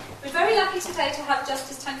We're very lucky today to have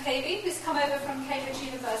Justice Tankebe, who's come over from Cambridge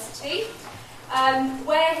University,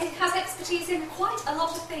 where he has expertise in quite a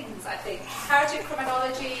lot of things, I think. Comparative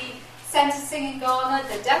criminology, sentencing in Ghana,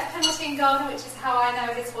 the death penalty in Ghana, which is how I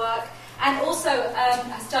know his work, and also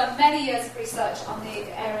has done many years of research on the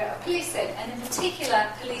area of policing, and in particular,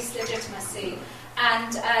 police legitimacy.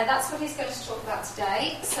 And that's what he's going to talk about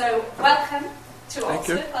today. So welcome to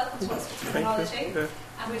Oxford. Welcome to Oxford Criminology.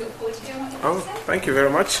 And we look forward to hearing what you have to say. Thank you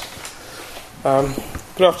very much.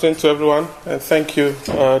 Good afternoon to everyone, and thank you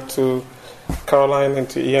to Caroline and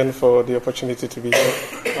to Ian for the opportunity to be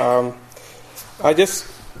here. I just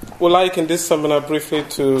would like in this seminar briefly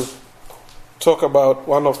to talk about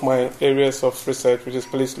one of my areas of research, which is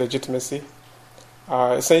police legitimacy.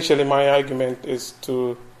 Essentially, my argument is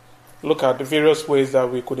to look at the various ways that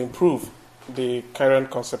we could improve the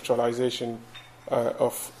current conceptualization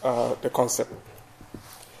of the concept.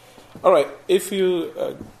 All right, if you,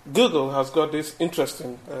 Google has got this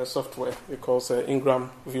interesting software it calls Ingram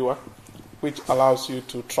Viewer, which allows you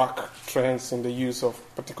to track trends in the use of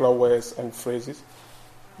particular words and phrases.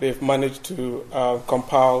 They've managed to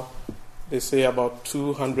compile, they say, about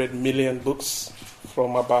 200 million books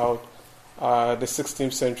from about the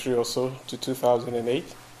 16th century or so to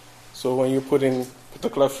 2008. So when you put in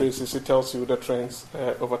particular phrases, it tells you the trends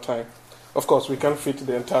over time. Of course, we can't fit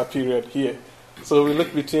the entire period here. So we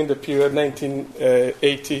look between the period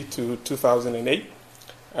 1980 to 2008,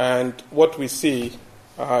 and what we see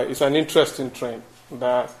is an interesting trend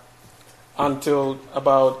that until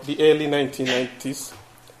about the early 1990s,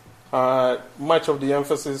 much of the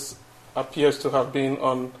emphasis appears to have been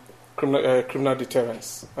on criminal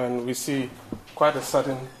deterrence. And we see quite a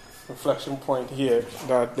sudden inflection point here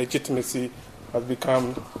that legitimacy has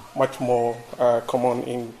become much more common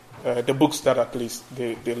in the books that at least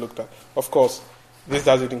they looked at. Of course, this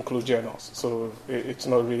doesn't include journals, so it's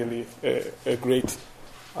not really a great...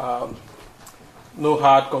 no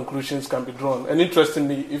hard conclusions can be drawn. And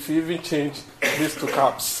interestingly, if you even change this to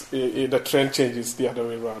caps, the trend changes the other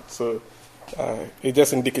way around. So it's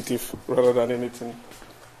just indicative rather than anything.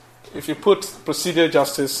 If you put procedural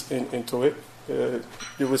justice into it,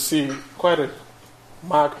 you will see quite a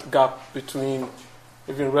marked gap between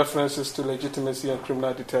even references to legitimacy and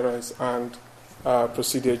criminal deterrence and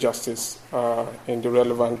procedural justice in the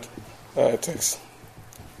relevant text.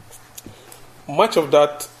 Much of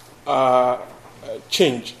that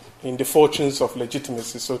change in the fortunes of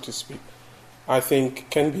legitimacy, so to speak, I think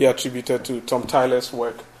can be attributed to Tom Tyler's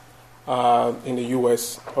work in the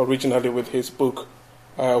US, originally with his book,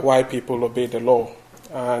 Why People Obey the Law.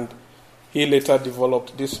 And he later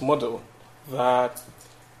developed this model that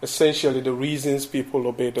essentially the reasons people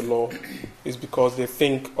obey the law is because they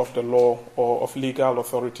think of the law or of legal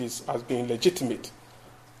authorities as being legitimate.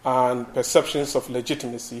 And perceptions of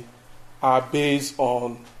legitimacy are based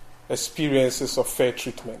on experiences of fair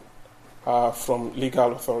treatment from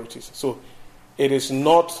legal authorities. So it is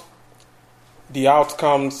not the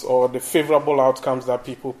outcomes or the favorable outcomes that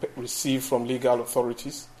people receive from legal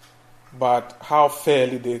authorities, but how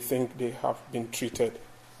fairly they think they have been treated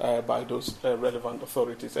by those relevant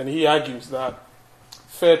authorities. And he argues that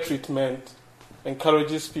fair treatment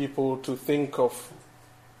encourages people to think of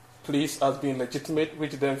police as being legitimate,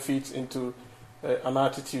 which then feeds into an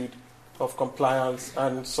attitude of compliance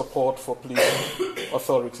and support for police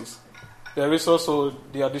authorities. There is also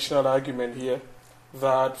the additional argument here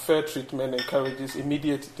that fair treatment encourages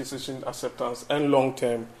immediate decision acceptance and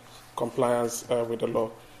long-term compliance with the law.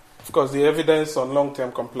 Of course, the evidence on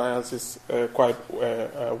long-term compliance is quite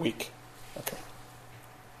weak. Okay.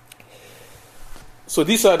 So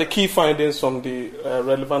these are the key findings from the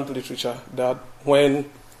relevant literature, that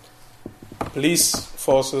when police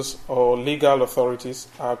forces or legal authorities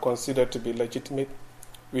are considered to be legitimate,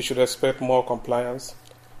 we should expect more compliance,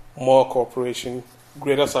 more cooperation,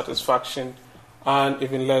 greater satisfaction, and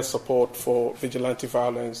even less support for vigilante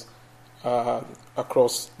violence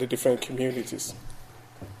across the different communities.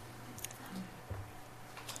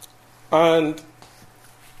 And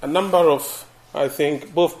a number of, I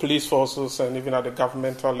think, both police forces and even at the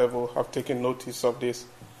governmental level have taken notice of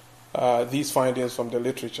these findings from the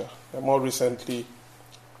literature. And more recently,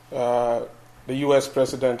 the US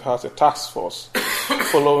president has a task force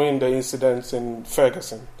following the incidents in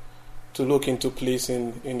Ferguson to look into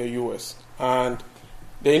policing in the US. And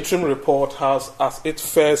the interim report has as its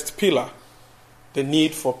first pillar the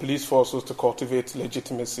need for police forces to cultivate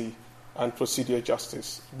legitimacy and procedural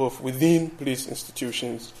justice, both within police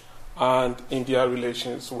institutions and in their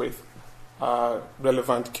relations with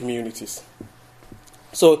relevant communities.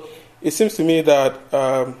 So it seems to me that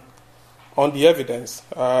on the evidence,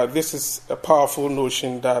 this is a powerful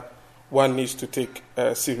notion that one needs to take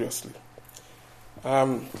seriously.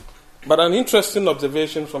 But an interesting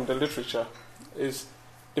observation from the literature is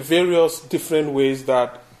the various different ways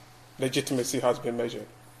that legitimacy has been measured.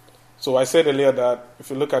 So I said earlier that if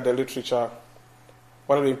you look at the literature,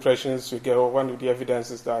 one of the impressions you get, or one of the evidence,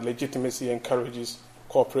 is that legitimacy encourages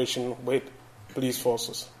cooperation with police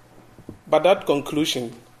forces. But that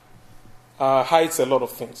conclusion hides a lot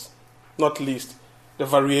of things, not least the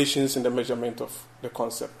variations in the measurement of the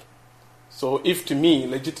concept. So if to me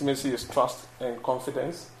legitimacy is trust and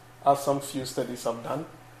confidence, as some few studies have done,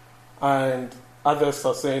 and others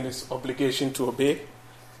are saying it's obligation to obey,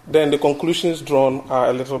 then the conclusions drawn are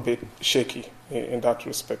a little bit shaky in that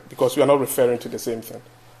respect, because we are not referring to the same thing,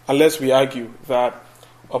 unless we argue that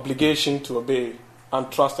obligation to obey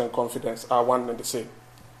and trust and confidence are one and the same,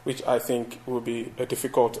 which I think will be a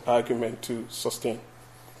difficult argument to sustain.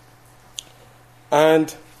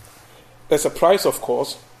 And there's a price, of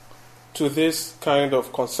course, to this kind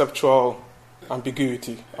of conceptual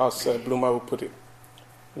ambiguity, as Bloomer would put it.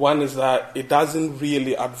 One is that it doesn't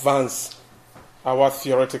really advance our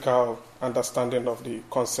theoretical understanding of the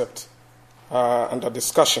concept under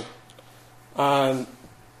discussion. And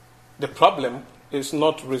the problem is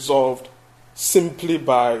not resolved simply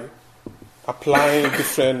by applying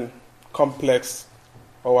different complex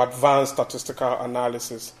or advanced statistical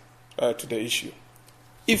analysis to the issue.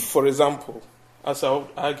 If, for example, as I would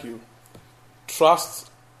argue, trust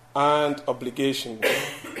and obligation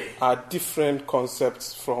are different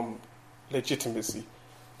concepts from legitimacy,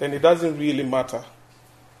 then it doesn't really matter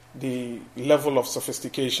the level of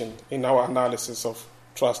sophistication in our analysis of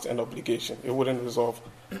trust and obligation. It wouldn't resolve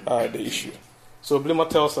the issue. So Bloomer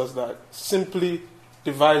tells us that simply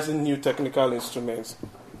devising new technical instruments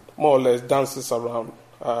more or less dances around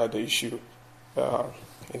the issue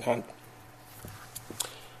in hand.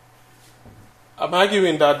 I'm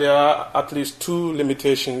arguing that there are at least two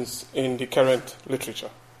limitations in the current literature.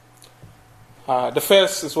 The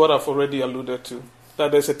first is what I've already alluded to,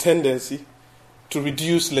 that there's a tendency to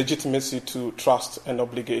reduce legitimacy to trust and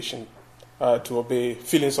obligation, to obey,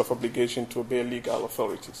 feelings of obligation to obey legal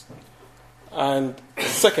authorities. And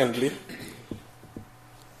secondly,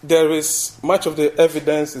 there is much of the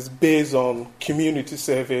evidence is based on community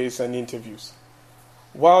surveys and interviews.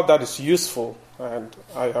 While that is useful, and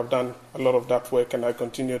I have done a lot of that work and I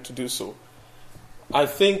continue to do so, I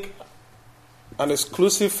think an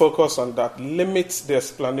exclusive focus on that limits the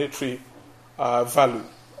explanatory value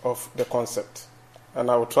of the concept. And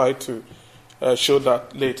I will try to show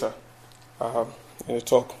that later in the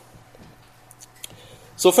talk.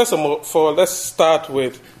 So first of all, let's start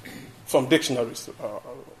from dictionaries.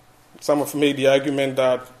 Some have made the argument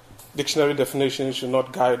that dictionary definitions should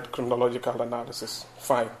not guide criminological analysis.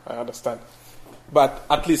 Fine, I understand. But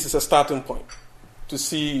at least it's a starting point to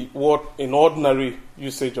see what, in ordinary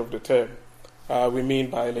usage of the term, we mean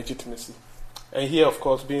by legitimacy. And here, of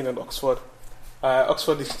course, being in Oxford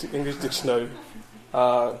English Dictionary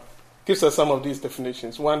gives us some of these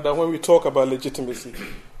definitions. One, that when we talk about legitimacy,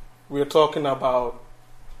 we're talking about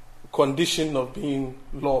condition of being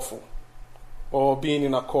lawful or being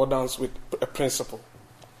in accordance with a principle.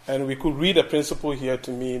 And we could read a principle here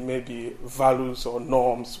to mean maybe values or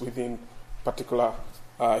norms within particular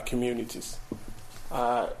communities.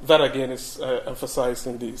 That again is emphasized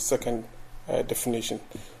in the second definition.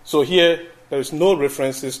 So here there is no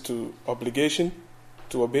references to obligation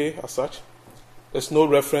to obey as such. There's no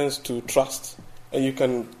reference to trust, and you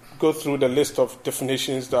can go through the list of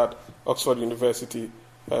definitions that Oxford University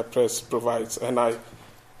Press provides, and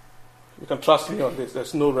you can trust me on this.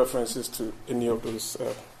 There's no references to any of those,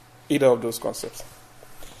 either of those concepts.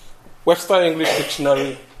 Webster English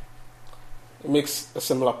Dictionary makes a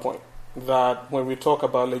similar point, that when we talk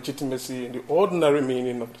about legitimacy in the ordinary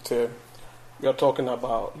meaning of the term, we are talking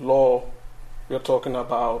about law, we are talking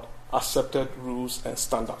about accepted rules and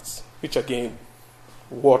standards, which again,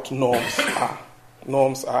 what norms are.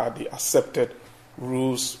 Norms are the accepted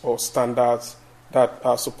rules or standards that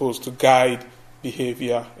are supposed to guide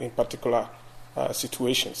behavior in particular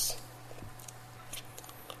situations.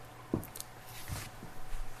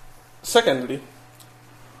 Secondly,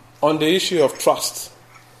 on the issue of trust,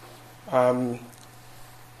 I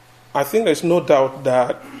think there's no doubt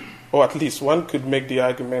that, or at least one could make the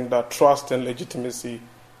argument that trust and legitimacy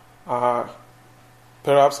are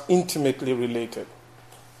perhaps intimately related,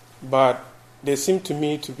 but they seem to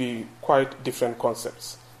me to be quite different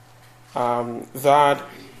concepts. That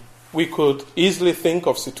we could easily think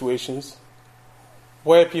of situations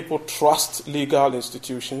where people trust legal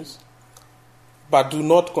institutions but do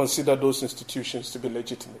not consider those institutions to be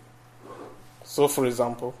legitimate. So, for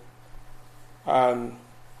example,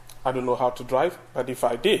 I don't know how to drive, but if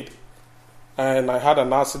I did, and I had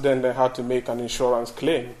an accident and had to make an insurance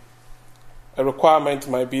claim, a requirement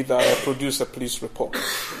might be that I produce a police report.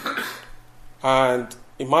 And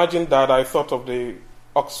imagine that I thought of the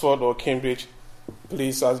Oxford or Cambridge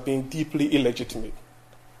police as being deeply illegitimate.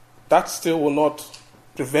 That still will not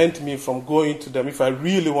prevent me from going to them if I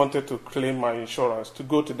really wanted to claim my insurance, to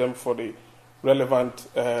go to them for the relevant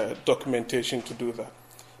documentation to do that.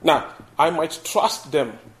 Now, I might trust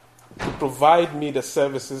them to provide me the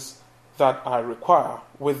services that I require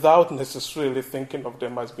without necessarily thinking of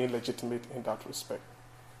them as being legitimate in that respect.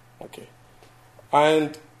 Okay.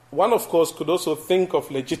 And one, of course, could also think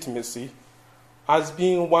of legitimacy as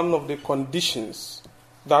being one of the conditions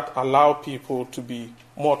that allow people to be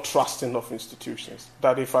more trusting of institutions.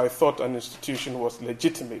 That if I thought an institution was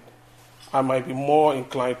legitimate, I might be more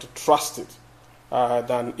inclined to trust it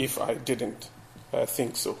than if I didn't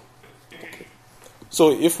think so. Okay.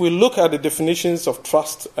 So if we look at the definitions of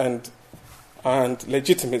trust and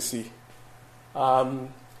legitimacy,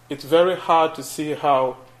 it's very hard to see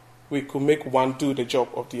how we could make one do the job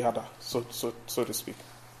of the other, so to speak.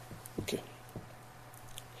 Okay.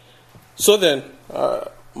 So then,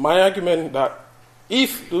 my argument that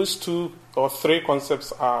if those two or three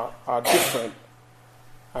concepts are different,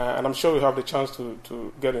 and I'm sure we have the chance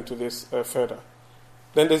to get into this further,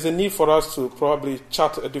 then there's a need for us to probably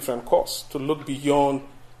chart a different course, to look beyond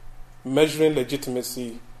measuring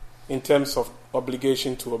legitimacy in terms of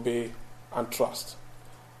obligation to obey and trust.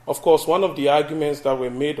 Of course, one of the arguments that were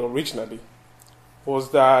made originally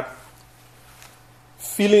was that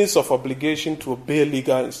feelings of obligation to obey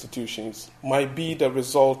legal institutions might be the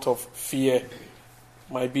result of fear,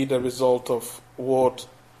 might be the result of what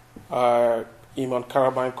Imam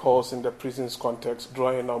Karabine calls in the prison's context,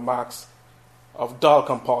 drawing on marks of dull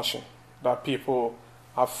compulsion, that people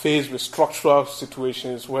are faced with structural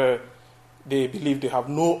situations where they believe they have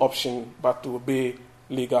no option but to obey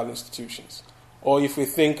legal institutions. Or if we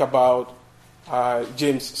think about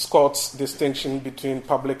James Scott's distinction between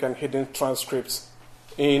public and hidden transcripts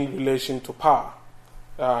in relation to power,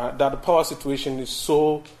 that the power situation is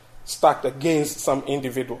so stacked against some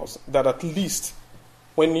individuals that at least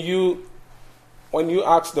when you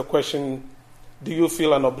ask the question, do you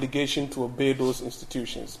feel an obligation to obey those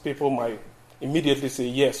institutions, people might immediately say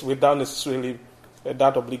yes, without necessarily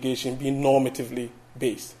that obligation being normatively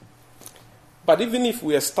based. But even if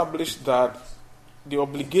we establish that the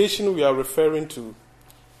obligation we are referring to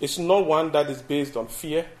is not one that is based on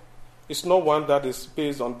fear, it's not one that is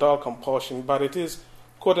based on dull compulsion, but it is,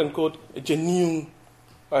 quote-unquote, a genuine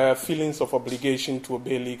feelings of obligation to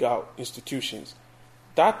obey legal institutions,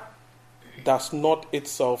 that does not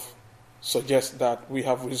itself suggest that we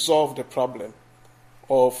have resolved the problem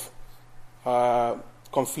of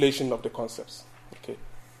conflation of the concepts. Okay.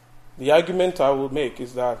 The argument I will make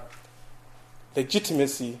is that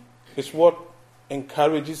legitimacy is what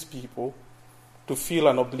encourages people to feel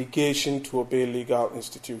an obligation to obey legal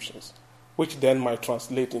institutions, which then might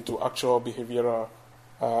translate into actual behavioral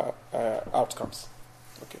outcomes.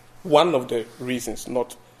 Okay. One of the reasons,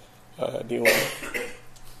 not the only.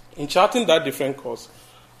 In charting that different course,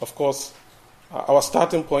 of course, our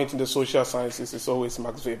starting point in the social sciences is always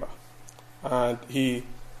Max Weber. And he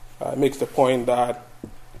makes the point that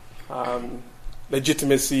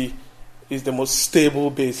legitimacy is the most stable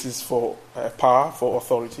basis for power, for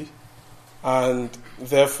authority, and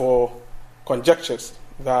therefore conjectures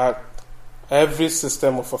that every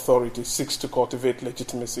system of authority seeks to cultivate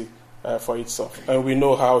legitimacy for itself. And we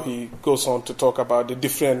know how he goes on to talk about the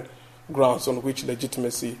different grounds on which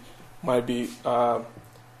legitimacy might be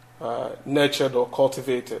nurtured or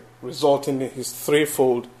cultivated, resulting in his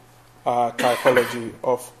threefold typology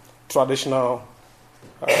of traditional,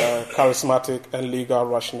 charismatic, and legal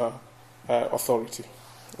rational authority.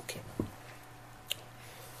 Okay.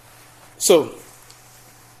 So,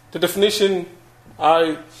 the definition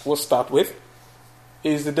I will start with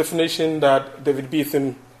is the definition that David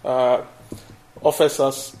Beetham offers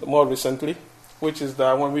us more recently, which is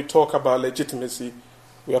that when we talk about legitimacy,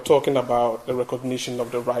 we are talking about the recognition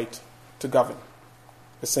of the right to govern,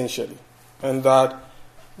 essentially. And that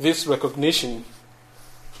this recognition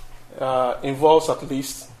involves at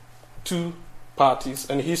least two parties,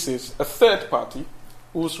 and he says a third party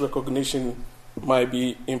whose recognition might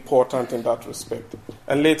be important in that respect.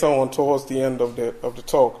 And later on, towards the end of the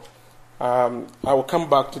talk, I will come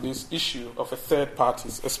back to this issue of a third party,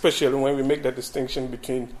 especially when we make the distinction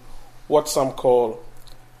between what some call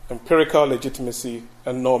empirical legitimacy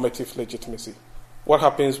and normative legitimacy. What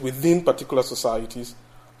happens within particular societies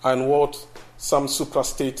and what some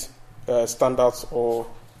suprastate standards or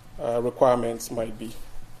requirements might be.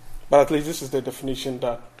 But at least this is the definition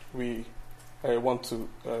that we want to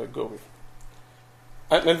go with.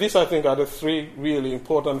 And these, I think, are the three really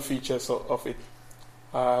important features of it.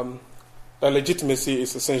 Legitimacy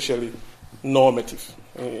is essentially normative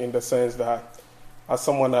in the sense that, as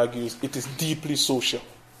someone argues, it is deeply social.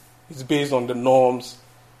 It's based on the norms,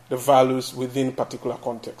 the values within particular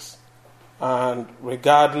contexts. And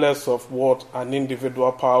regardless of what an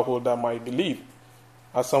individual power holder might believe,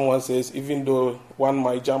 as someone says, even though one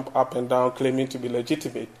might jump up and down claiming to be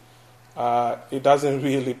legitimate, it doesn't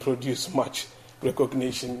really produce much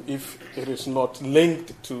recognition if it is not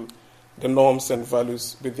linked to the norms and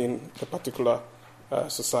values within a particular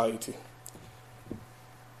society.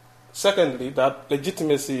 Secondly, that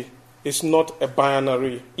legitimacy is not a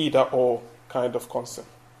binary either-or kind of concept.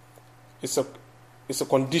 It's a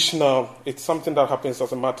conditional, it's something that happens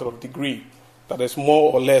as a matter of degree, that there's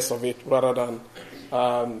more or less of it rather than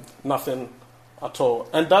nothing at all.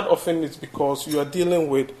 And that often is because you are dealing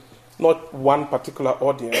with not one particular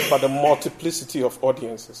audience, but a multiplicity of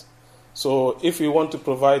audiences. So if we want to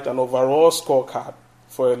provide an overall scorecard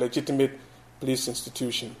for a legitimate police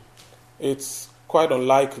institution, it's quite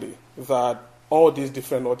unlikely that all these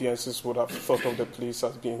different audiences would have thought of the police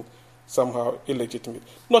as being somehow illegitimate.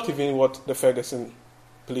 Not even what the Ferguson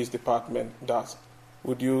Police Department does.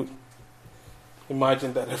 Would you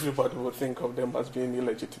imagine that everybody would think of them as being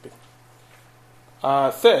illegitimate?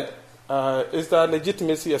 Third, is that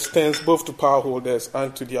legitimacy extends both to power holders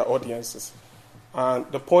and to their audiences. And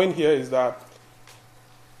the point here is that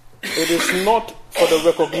it is not for the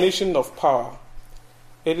recognition of power.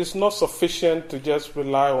 It is not sufficient to just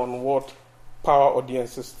rely on what power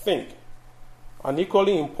audiences think. An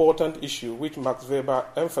equally important issue, which Max Weber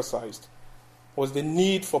emphasized, was the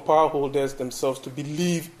need for power holders themselves to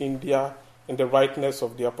believe in the rightness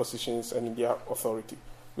of their positions and in their authority.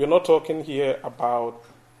 We're not talking here about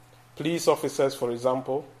police officers, for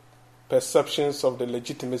example, perceptions of the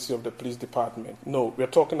legitimacy of the police department. No, we're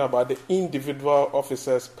talking about the individual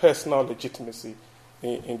officer's personal legitimacy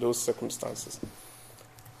in those circumstances.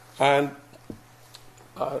 And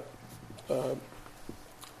part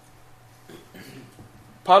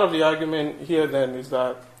of the argument here then is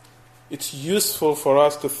that it's useful for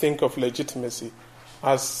us to think of legitimacy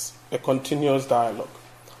as a continuous dialogue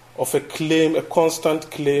of a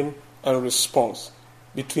constant claim and response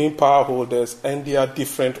between power holders and their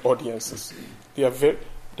different audiences. There are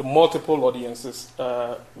the multiple audiences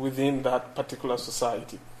within that particular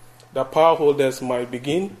society. The power holders might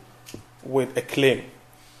begin with a claim.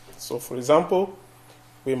 So, for example,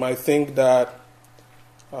 we might think that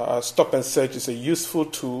stop and search is a useful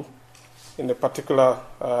tool in a particular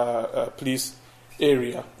police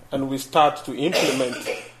area, and we start to implement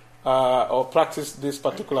or practice this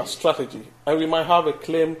particular strategy. And we might have a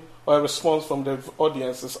claim or a response from the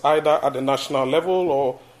audiences, either at the national level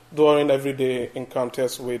or during everyday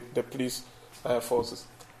encounters with the police forces.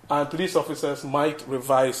 And police officers might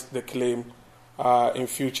revise the claim in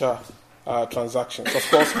future transactions. Of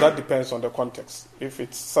course, that depends on the context. If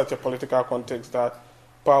it's such a political context that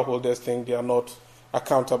power holders think they are not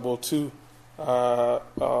accountable to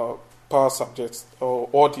power subjects or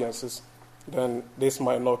audiences, then this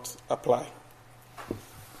might not apply.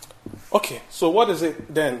 Okay, so what is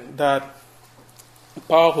it then that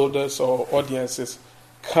power holders or audiences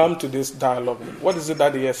come to this dialogue with? What is it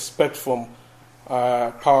that they expect from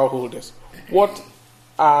power holders? What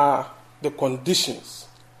are the conditions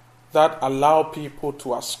that allow people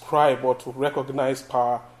to ascribe or to recognize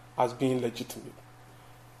power as being legitimate?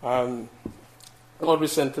 More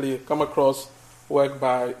recently, come across work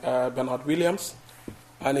by Bernard Williams,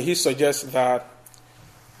 and he suggests that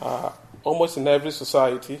almost in every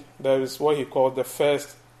society there is what he calls the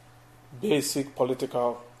first basic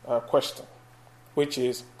political question, which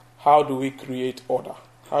is, how do we create order?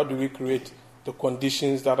 How do we create the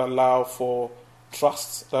conditions that allow for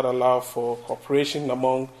trust, that allow for cooperation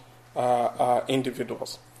among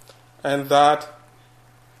individuals? And that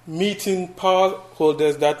meeting power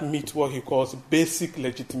holders that meet what he calls basic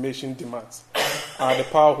legitimation demands are the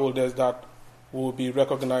power holders that will be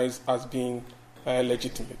recognized as being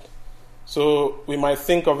legitimate. So we might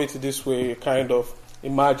think of it this way, a kind of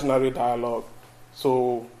imaginary dialogue.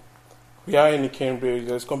 So we are in Cambridge,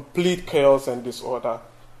 there's complete chaos and disorder,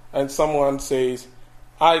 and someone says,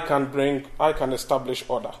 I can establish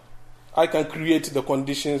order. I can create the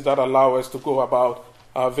conditions that allow us to go about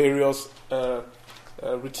our various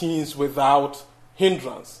routines without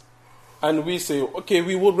hindrance. And we say, okay,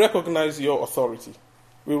 we will recognize your authority.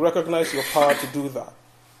 We recognize your power to do that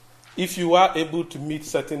if you are able to meet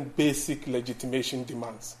certain basic legitimation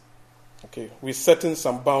demands. Okay, we're setting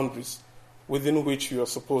some boundaries within which you are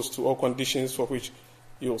supposed to, or conditions for which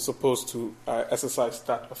you're supposed to exercise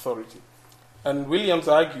that authority. And Williams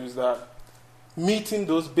argues that meeting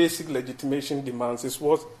those basic legitimation demands is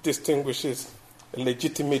what distinguishes a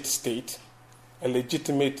legitimate state, a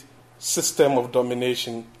legitimate system of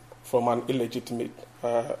domination, from an illegitimate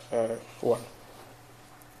one.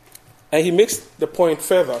 And he makes the point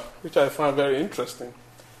further, which I find very interesting,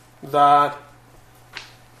 that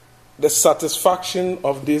the satisfaction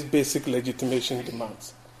of these basic legitimation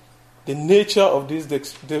demands, the nature of these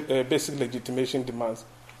basic legitimation demands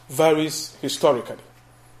varies historically.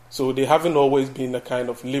 So they haven't always been a kind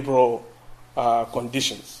of liberal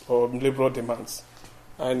conditions or liberal demands.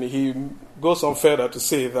 And he goes on further to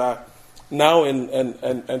say that now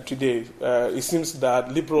and today, it seems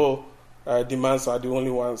that liberal demands are the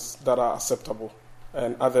only ones that are acceptable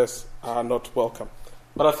and others are not welcome.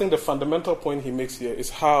 But I think the fundamental point he makes here is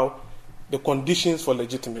how the conditions for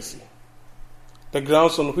legitimacy, the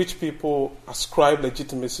grounds on which people ascribe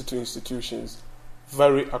legitimacy to institutions,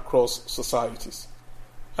 vary across societies.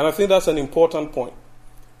 And I think that's an important point,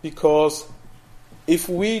 because if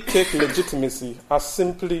we take legitimacy as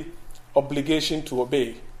simply obligation to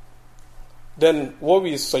obey, then what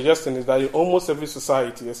we're suggesting is that in almost every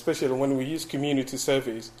society, especially when we use community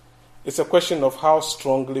surveys, it's a question of how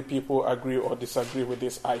strongly people agree or disagree with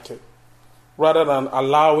this item, rather than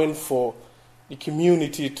allowing for the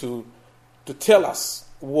community to tell us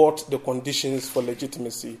what the conditions for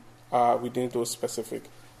legitimacy are within those specific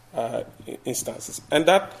instances. And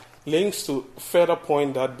that links to a further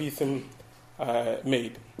point that Beetham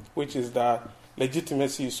made, which is that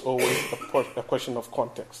legitimacy is always a question of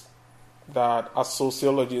context. That as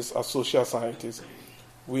sociologists, as social scientists,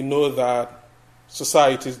 we know that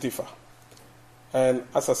societies differ. And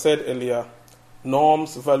as I said earlier,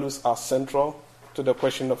 norms, values are central to the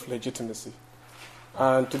question of legitimacy.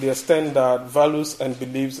 And to the extent that values and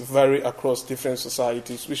beliefs vary across different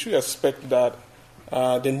societies, we should expect that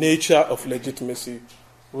the nature of legitimacy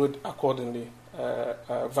would accordingly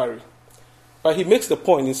vary. But he makes the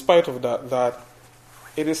point, in spite of that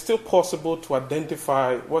it is still possible to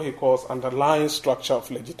identify what he calls underlying structure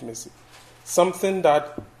of legitimacy, something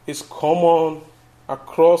that is common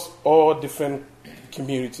across all different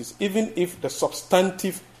communities, even if the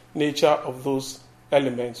substantive nature of those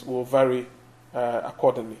elements will vary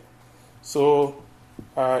accordingly. So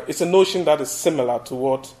it's a notion that is similar to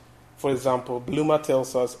what, for example, Bloomer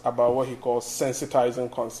tells us about what he calls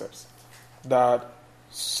sensitizing concepts, that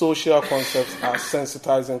social concepts are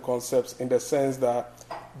sensitizing concepts in the sense that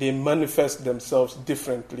they manifest themselves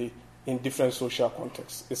differently in different social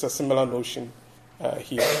contexts. It's a similar notion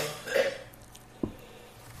here.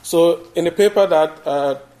 So in a paper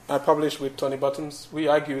that I published with Tony Bottoms, we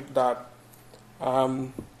argued that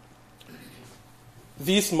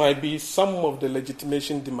these might be some of the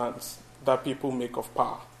legitimation demands that people make of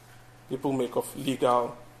power, people make of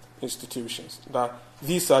legal institutions, that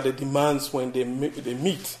these are the demands when they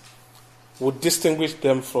meet would distinguish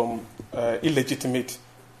them from illegitimate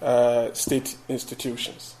state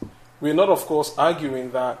institutions. We're not, of course, arguing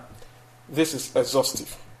that this is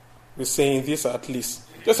exhaustive. We're saying these are at least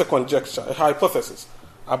just a conjecture, a hypothesis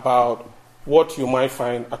about what you might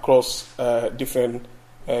find across different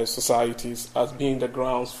societies as being the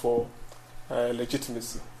grounds for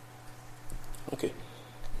legitimacy. Okay,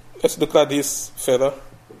 let's look at this further.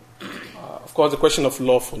 Of course, the question of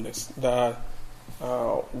lawfulness, that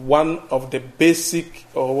one of the basic,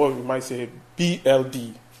 or what we might say,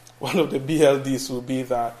 BLD, one of the BLDs will be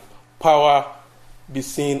that power be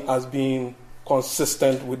seen as being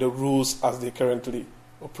consistent with the rules as they currently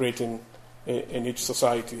operate in each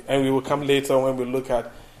society. And we will come later when we look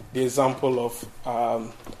at the example of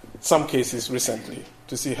some cases recently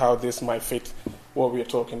to see how this might fit what we are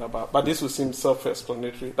talking about. But this will seem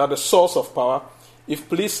self-explanatory, that the source of power, if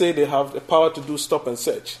police say they have the power to do stop and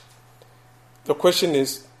search, the question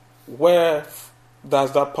is, where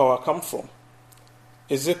does that power come from?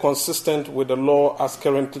 Is it consistent with the law as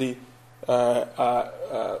currently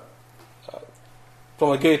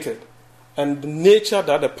promulgated? And the nature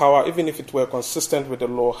that the power, even if it were consistent with the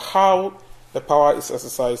law, how the power is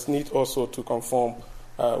exercised need also to conform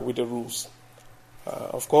with the rules.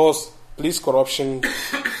 Of course, police corruption,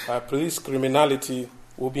 police criminality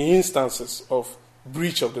will be instances of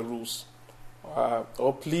breach of the rules,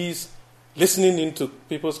 or police listening into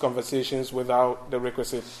people's conversations without the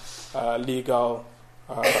requisite legal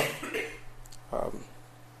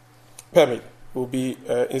permit will be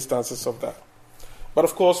instances of that. But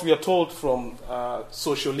of course, we are told from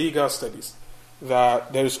social legal studies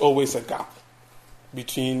that there is always a gap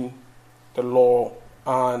between the law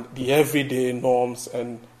and the everyday norms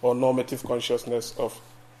or normative consciousness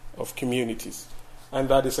of communities. And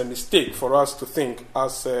that is a mistake for us to think,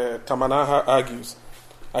 as Tamanaha argues,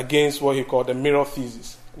 against what he called the mirror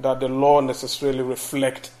thesis, that the law necessarily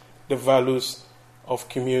reflects the values of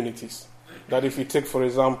communities. That if you take, for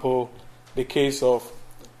example, the case of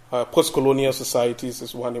post-colonial societies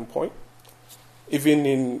is one in point. Even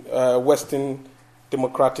in Western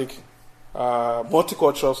democratic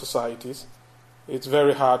multicultural societies, it's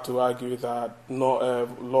very hard to argue that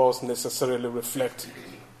laws necessarily reflect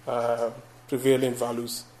prevailing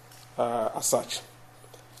values as such.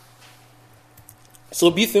 So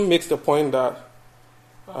Beaton makes the point that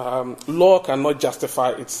law cannot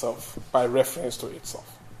justify itself by reference to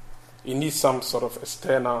itself. It needs some sort of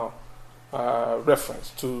external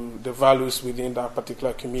reference to the values within that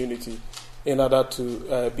particular community in order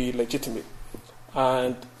to be legitimate.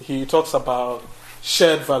 And he talks about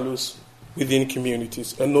shared values within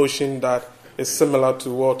communities, a notion that is similar to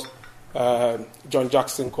what John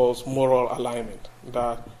Jackson calls moral alignment,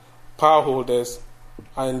 that power holders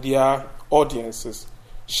and their audiences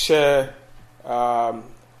share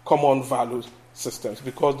common value systems,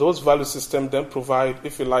 because those value systems then provide,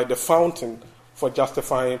 if you like, the fountain for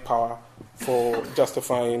justifying power, for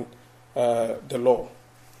justifying the law.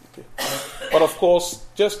 Okay. But of course,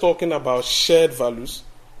 just talking about shared values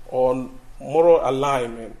or moral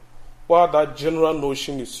alignment, while that general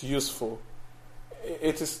notion is useful,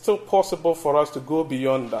 it is still possible for us to go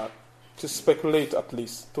beyond that, to speculate at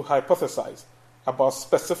least, to hypothesize about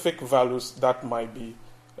specific values that might be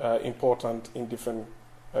important in different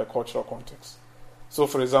cultural contexts. So,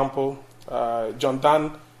 for example, John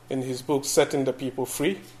Donne, in his book Setting the People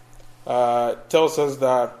Free, tells us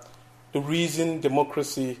that the reason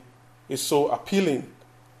democracy is so appealing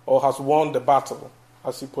or has won the battle,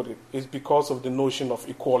 as he put it, is because of the notion of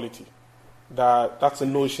equality. That's a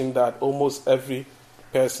notion that almost every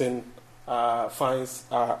person finds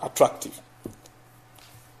attractive.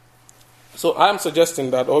 So I'm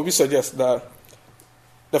suggesting that, or we suggest that,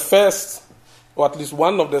 the first, or at least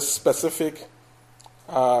one of the specific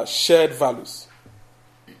shared values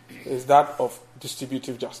is that of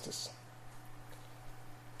distributive justice.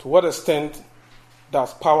 To what extent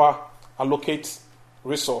does power allocate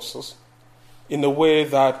resources in a way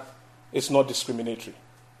that is not discriminatory,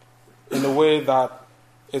 in a way that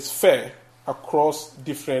is fair across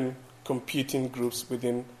different competing groups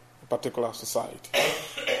within a particular society?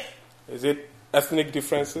 Is it ethnic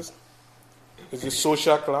differences? Is it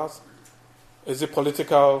social class? Is it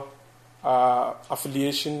political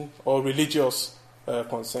affiliation or religious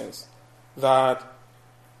concerns? That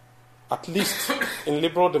at least in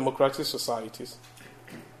liberal democratic societies,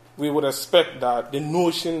 we would expect that the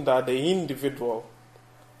notion that the individual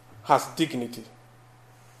has dignity,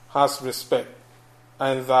 has respect,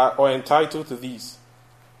 and that are entitled to these,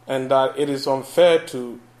 and that it is unfair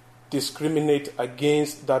to discriminate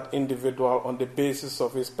against that individual on the basis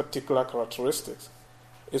of his particular characteristics,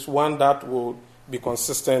 is one that will be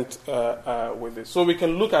consistent with it. So we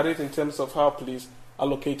can look at it in terms of how police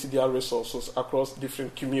allocate their resources across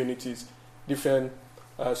different communities, different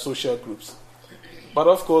social groups. But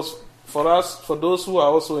of course, for us, for those who are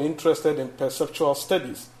also interested in perceptual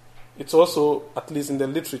studies, it's also, at least in the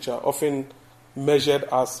literature, often measured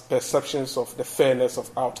as perceptions of the fairness of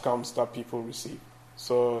outcomes that people receive.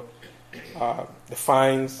 So the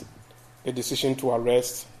fines, the decision to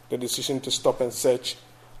arrest, the decision to stop and search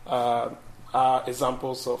are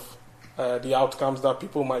examples of the outcomes that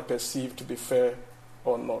people might perceive to be fair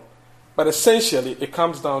or not. But essentially, it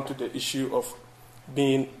comes down to the issue of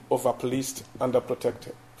being over-policed,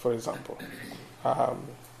 under-protected, for example.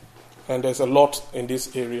 And there's a lot in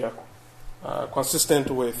this area consistent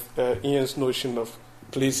with Ian's notion of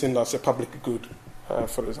policing as a public good,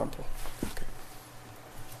 for example.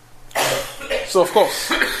 So, of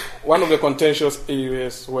course, one of the contentious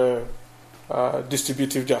areas where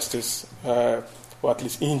distributive justice, or at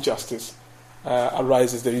least injustice,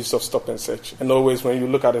 arises the use of stop and search. And always when you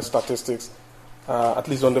look at the statistics, at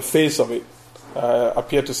least on the face of it,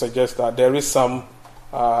 appear to suggest that there is some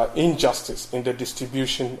injustice in the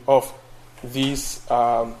distribution of these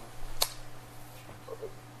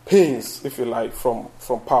pains, if you like, from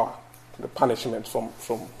power, the punishment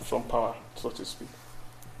from power, so to speak.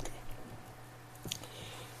 Okay.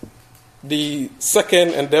 The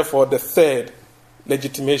second and therefore the third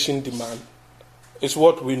legitimation demand is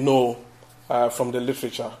what we know from the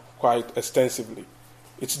literature quite extensively.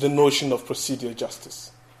 It's the notion of procedural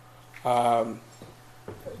justice,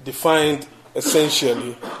 defined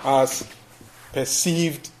essentially as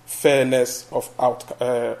perceived fairness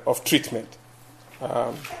of treatment.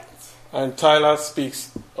 And Tyler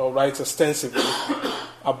speaks or writes extensively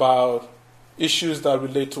about issues that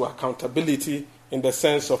relate to accountability in the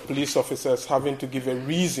sense of police officers having to give a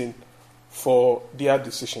reason for their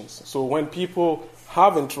decisions. So when people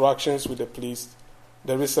have interactions with the police,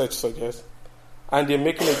 the research suggests, and they're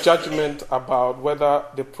making a judgment about whether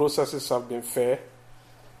the processes have been fair,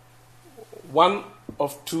 one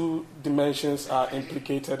of two dimensions are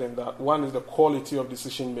implicated in that. One is the quality of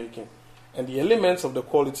decision making. And the elements of the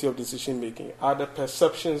quality of decision making are the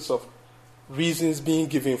perceptions of reasons being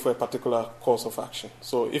given for a particular course of action.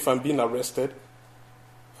 So if I'm being arrested,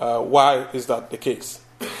 why is that the case?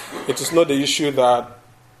 It is not the issue that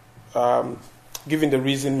giving the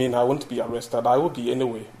reason mean I won't be arrested. I will be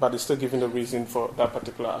anyway, but it's still giving the reason for that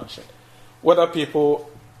particular action. Whether people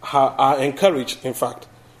are encouraged, in fact,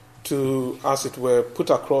 to, as it were, put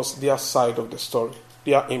across their side of the story,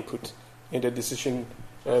 their input in the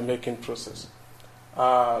decision-making process.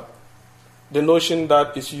 The notion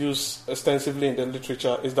that is used extensively in the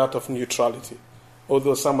literature is that of neutrality,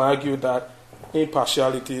 although some argue that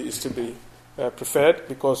impartiality is to be preferred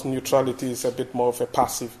because neutrality is a bit more of a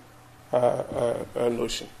passive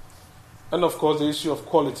notion. And of course, the issue of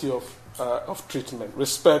quality of treatment,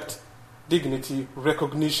 respect, dignity,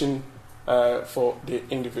 recognition for the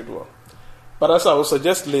individual. But as I will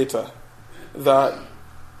suggest later, that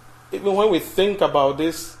even when we think about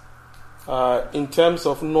this in terms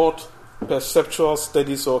of not perceptual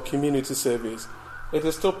studies or community surveys, it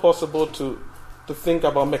is still possible to think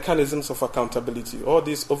about mechanisms of accountability, all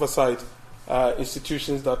these oversight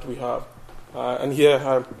institutions that we have. And here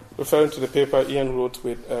I'm referring to the paper Ian wrote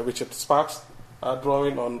with Richard Sparks,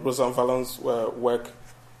 drawing on Rosanne Vallon's work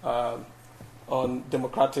on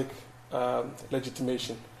democratic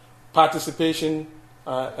legitimation, participation,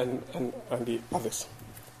 and the others.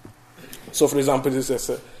 So, for example, this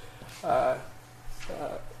is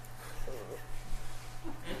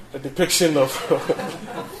a depiction of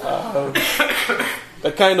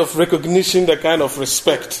the kind of recognition, the kind of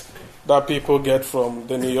respect that people get from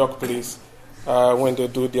the New York police when they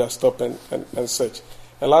do their stop and search.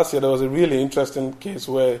 And last year there was a really interesting case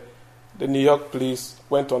where the New York police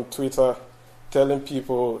went on Twitter telling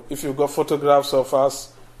people, if you've got photographs of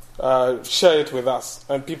us, share it with us.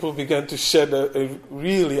 And people began to share the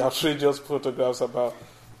really outrageous photographs about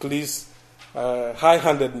police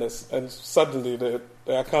high-handedness, and suddenly the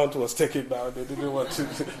account was taken down. They didn't want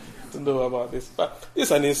to know about this. But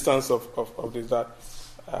it's an instance of this that,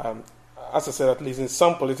 as I said, at least in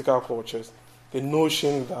some political cultures, the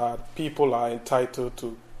notion that people are entitled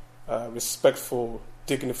to respectful,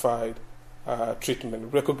 dignified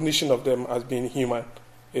treatment, recognition of them as being human,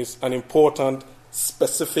 is an important,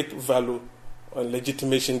 specific value on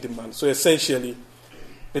legitimation demand. So essentially,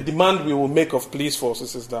 the demand we will make of police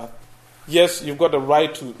forces is that, yes, you've got the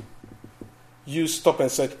right to use stop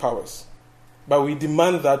and search powers, but we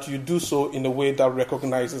demand that you do so in a way that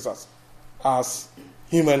recognizes us as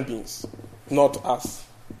human beings, not as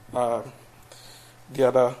the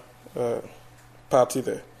other party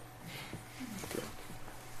there. Okay.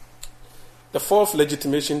 The fourth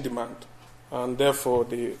legitimation demand, and therefore,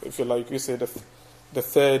 if you like, we say the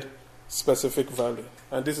third specific value,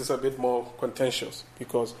 and this is a bit more contentious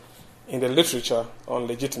because in the literature on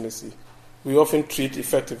legitimacy, we often treat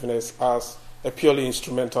effectiveness as a purely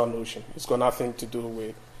instrumental notion. It's got nothing to do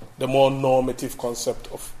with the more normative concept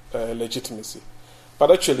of legitimacy.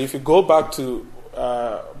 But actually, if you go back to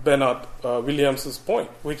Bernard Williams's point,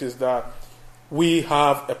 which is that we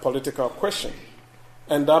have a political question,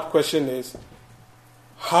 and that question is,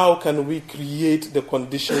 how can we create the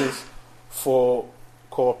conditions for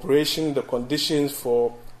cooperation, the conditions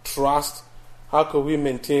for trust? How can we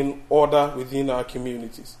maintain order within our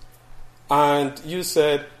communities? And you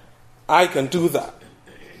said, I can do that.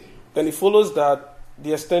 Then it follows that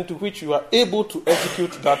the extent to which you are able to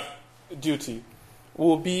execute that duty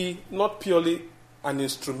will be not purely an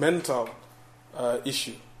instrumental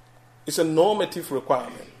issue. It's a normative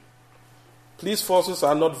requirement. Police forces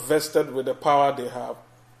are not vested with the power they have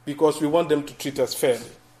because we want them to treat us fairly.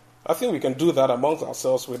 I think we can do that amongst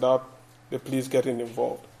ourselves without the police getting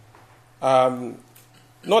involved.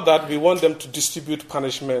 Not that we want them to distribute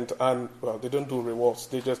punishment and, well, they don't do rewards.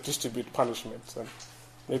 They just distribute punishments and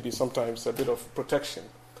maybe sometimes a bit of protection.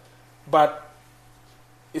 But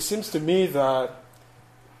it seems to me that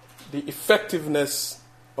the effectiveness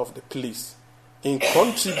of the police in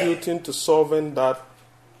contributing to solving that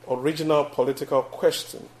original political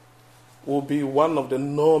question will be one of the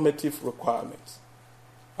normative requirements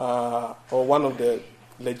or one of the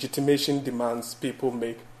legitimation demands people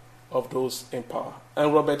make of those in power.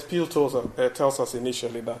 And Robert Peel tells us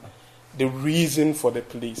initially that the reason for the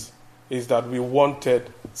police is that we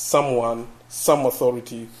wanted someone, some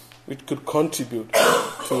authority, which could contribute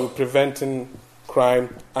to preventing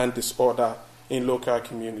crime and disorder in local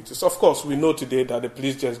communities. Of course, we know today that the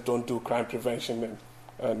police just don't do crime prevention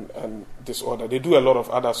and disorder. They do a lot of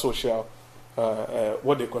other social,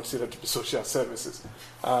 what they consider to be social services.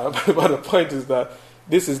 But the point is that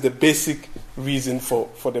this is the basic reason for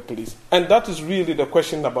the police. And that is really the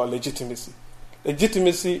question about legitimacy.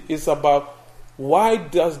 Legitimacy is about, why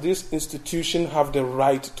does this institution have the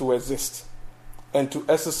right to exist and to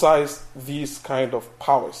exercise these kind of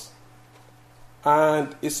powers?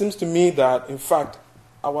 And it seems to me that, in fact,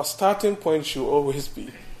 our starting point should always be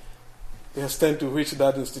the extent to which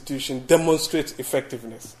that institution demonstrates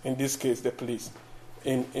effectiveness, in this case the police,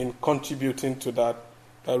 in contributing to that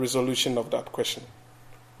resolution of that question.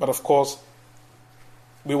 But of course,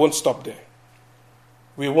 we won't stop there.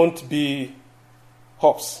 We won't be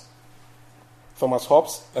Hobbes, Thomas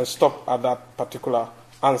Hobbes, and stop at that particular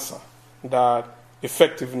answer, that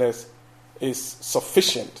effectiveness is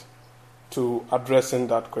sufficient to addressing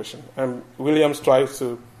that question. And Williams tries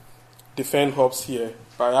to defend Hobbes here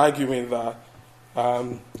by arguing that,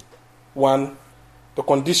 one, the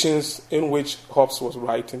conditions in which Hobbes was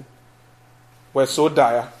writing were so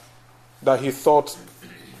dire that he thought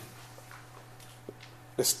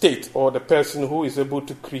the state or the person who is able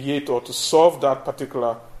to create or to solve that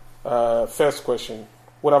particular first question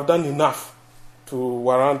would have done enough to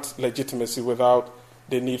warrant legitimacy without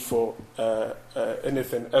the need for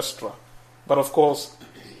anything extra. But of course,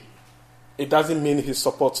 it doesn't mean he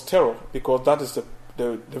supports terror, because that is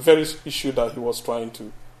the very issue that he was trying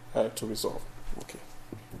to resolve. Okay.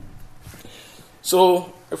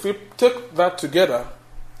 So if we take that together,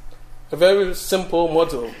 a very simple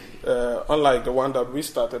model, unlike the one that we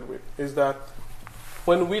started with, is that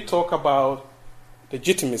when we talk about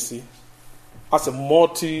legitimacy as a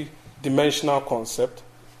multi-dimensional concept,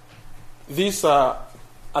 these are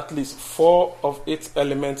at least 4 of its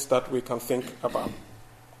elements that we can think about.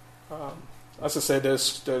 As I said,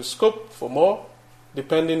 there's scope for more,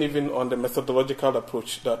 depending even on the methodological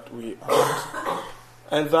approach that we adopt.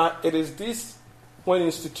 And that it is this, when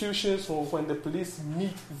institutions or when the police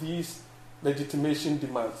meet these legitimation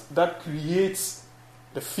demands, that creates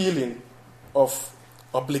the feeling of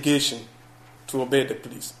obligation to obey the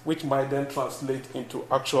police, which might then translate into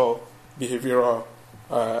actual behavioral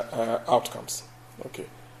outcomes. Okay.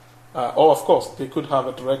 Or, of course, they could have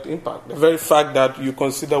a direct impact. The very fact that you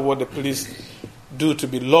consider what the police do to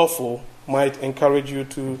be lawful might encourage you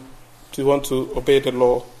to want to obey the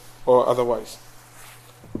law or otherwise.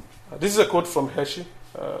 This is a quote from Hershey,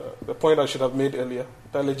 the point I should have made earlier,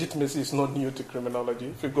 that legitimacy is not new to criminology.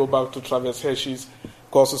 If you go back to Travis Hershey's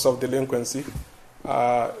Causes of Delinquency,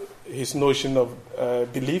 his notion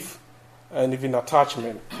of belief and even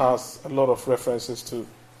attachment has a lot of references to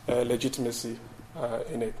legitimacy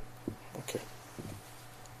in it. Okay.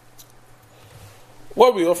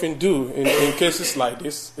 What we often do in cases like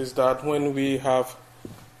this is that when we have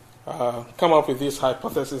come up with this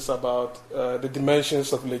hypothesis about the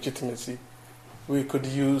dimensions of legitimacy, we could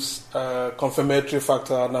use confirmatory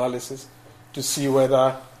factor analysis to see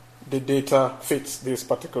whether the data fits this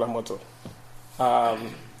particular model.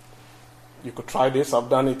 You could try this. I've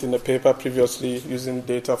done it in a paper previously using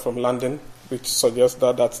data from London, which suggests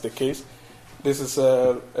that that's the case. This is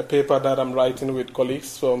a paper that I'm writing with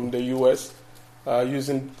colleagues from the US,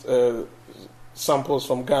 using samples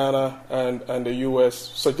from Ghana and the US,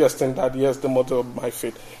 suggesting that, yes, the model might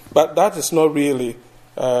fit. But that is not really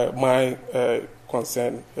my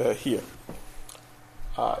concern here.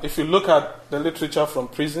 If you look at the literature from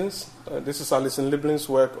prisons, this is Alison Liblin's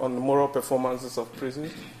work on the moral performances of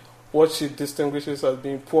prisons. What she distinguishes as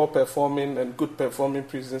being poor performing and good performing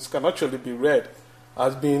prisons can actually be read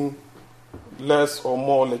as being less or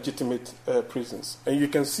more legitimate prisons. And you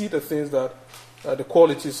can see the things that, the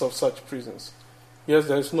qualities of such prisons. Yes,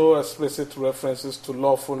 there is no explicit references to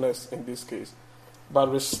lawfulness in this case, but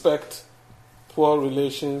respect, poor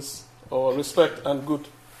relations, or respect and good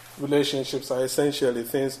relationships are essentially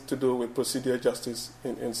things to do with procedural justice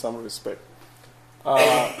in some respect.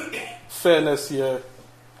 Fairness here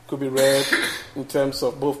could be read in terms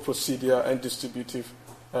of both procedure and distributive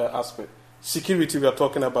aspect. Security, we are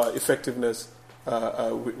talking about effectiveness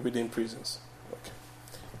within prisons. Okay.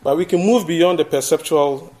 But we can move beyond the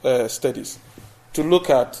perceptual studies to look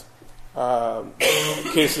at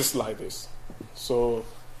cases like this. So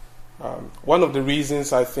one of the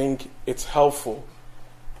reasons I think it's helpful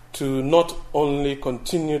to not only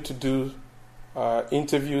continue to do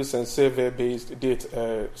interviews and survey-based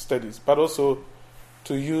data studies, but also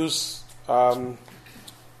to use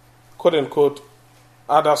quote-unquote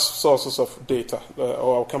other sources of data,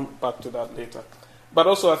 or I'll come back to that later. But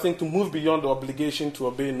also, I think to move beyond the obligation to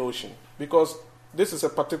obey notion, because this is a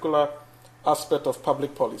particular aspect of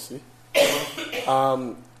public policy.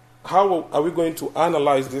 How are we going to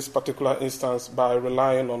analyze this particular instance by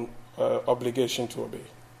relying on obligation to obey?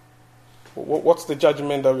 What's the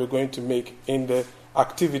judgment that we're going to make in the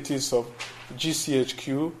activities of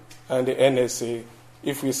GCHQ and the NSA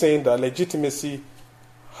if we're saying that legitimacy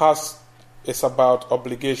is about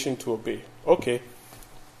obligation to obey? Okay,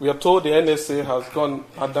 we are told the NSA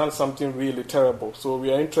has done something really terrible, so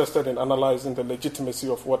we are interested in analyzing the legitimacy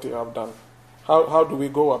of what they have done. How do we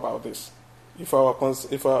go about this if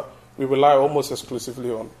we rely almost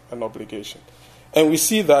exclusively on an obligation? And we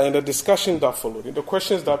see that in the discussion that followed, in the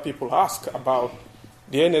questions that people ask about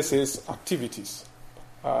the NSA's activities.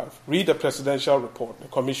 Read the presidential report, the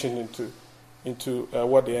commission into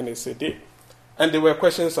what the NSA did. And there were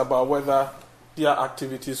questions about whether their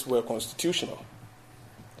activities were constitutional.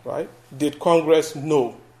 Right? Did Congress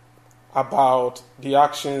know about the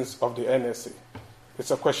actions of the NSA?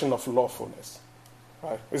 It's a question of lawfulness.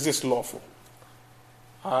 Right? Is this lawful?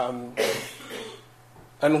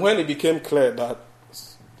 And when it became clear that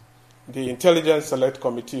the Intelligence Select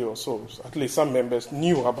Committee or so, at least some members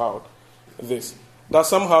knew about this, that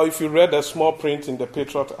somehow if you read a small print in the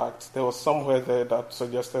Patriot Act, there was somewhere there that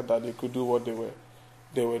suggested that they could do what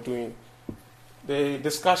they were doing. The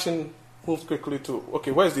discussion moved quickly to,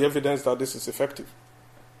 okay, where's the evidence that this is effective?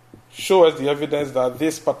 Show us the evidence that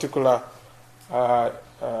this particular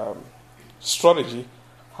strategy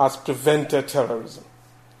has prevented terrorism.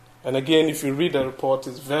 And again, if you read the report,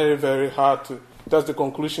 it's very, very hard to, that's the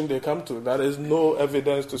conclusion they come to. There is no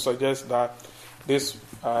evidence to suggest that this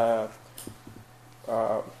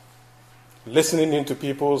listening into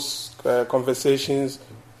people's conversations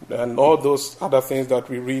and all those other things that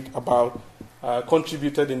we read about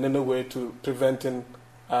contributed in any way to preventing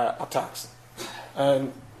attacks.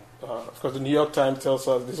 And of course, the New York Times tells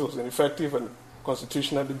us this was ineffective and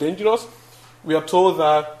constitutionally dangerous. We are told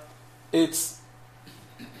that it's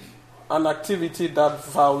an activity that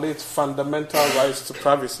violates fundamental rights to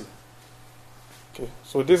privacy. Okay,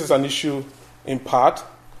 so this is an issue in part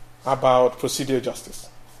about procedural justice.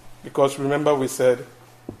 Because remember we said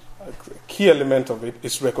a key element of it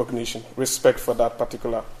is recognition, respect for that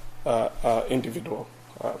particular individual.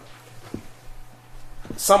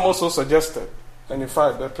 Some also suggested, and in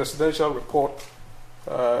fact the presidential report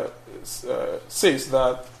says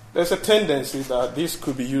that there's a tendency that this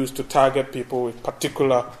could be used to target people with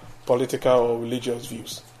particular political or religious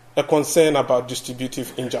views, a concern about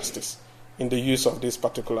distributive injustice in the use of this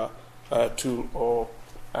particular tool or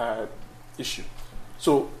issue.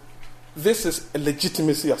 So this is a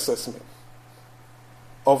legitimacy assessment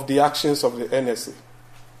of the actions of the NSA.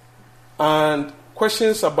 And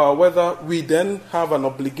questions about whether we then have an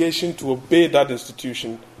obligation to obey that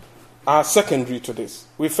institution are secondary to this.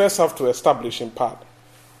 We first have to establish in part,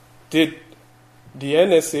 did the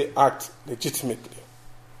NSA act legitimately?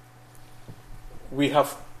 We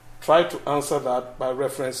have tried to answer that by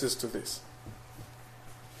references to this.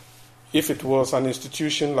 If it was an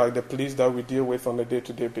institution like the police that we deal with on a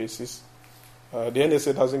day-to-day basis, the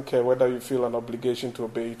NSA doesn't care whether you feel an obligation to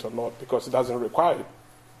obey it or not because it doesn't require it.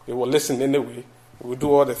 They will listen anyway. They will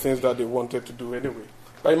do all the things that they wanted to do anyway.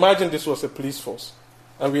 But imagine this was a police force,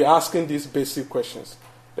 and we're asking these basic questions.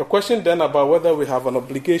 The question then about whether we have an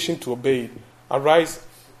obligation to obey it arises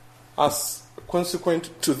as consequent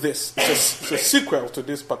to this. It's a sequel to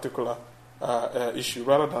this particular issue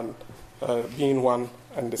rather than being one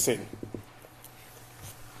and the same.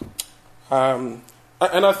 And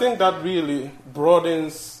I think that really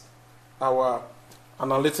broadens our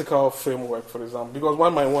analytical framework, for example, because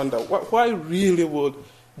one might wonder, why really would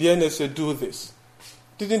the NSA do this?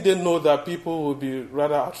 Didn't they know that people would be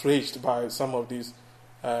rather outraged by some of these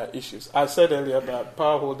issues? I said earlier that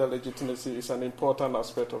power holder legitimacy is an important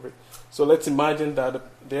aspect of it. So let's imagine that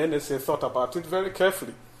the NSA thought about it very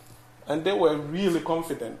carefully, and they were really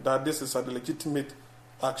confident that this is a legitimate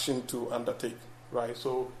action to undertake, right?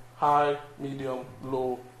 So high, medium,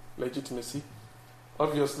 low legitimacy.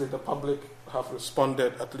 Obviously, the public have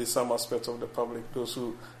responded, at least some aspects of the public, those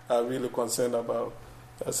who are really concerned about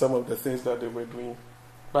some of the things that they were doing,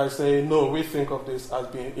 by saying, no, we think of this as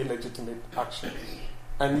being illegitimate action.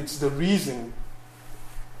 And it's the reason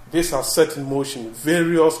this has set in motion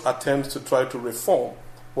various attempts to try to reform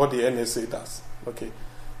what the NSA does. Okay,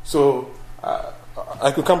 so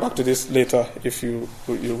I could come back to this later if you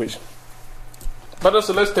wish. But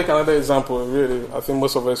also, let's take another example. Really, I think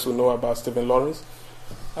most of us will know about Stephen Lawrence.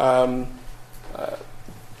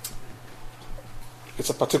 it's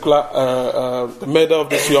a particular the murder of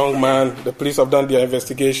this young man. The police have done their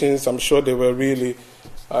investigations. I'm sure they were really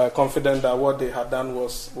confident that what they had done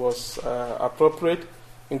was appropriate,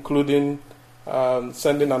 including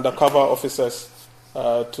sending undercover officers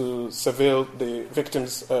to surveil the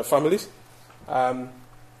victims' families.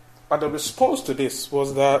 But the response to this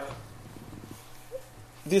was that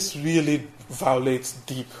this really violates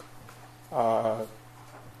deep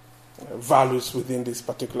values within this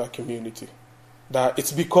particular community. That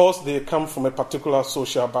it's because they come from a particular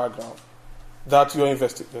social background that you're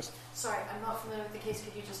investigating. Sorry, I'm not familiar with the case.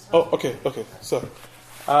 Could you just tell me? Okay. Sorry.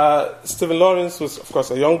 Stephen Lawrence was, of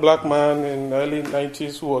course, a young black man in the early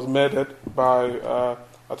 90s who was murdered by,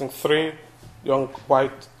 I think, 3 young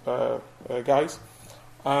white guys.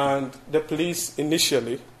 And the police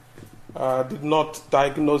initially did not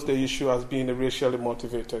diagnose the issue as being a racially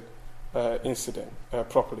motivated incident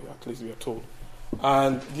properly, at least we are told.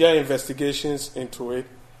 And their investigations into it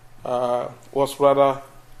was rather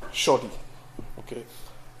shoddy,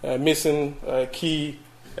 missing key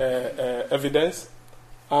evidence,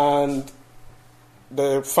 and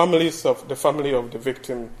the family of the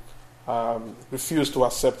victim refused to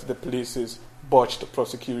accept the police's botched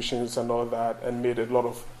prosecutions and all that, and made a lot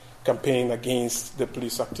of campaign against the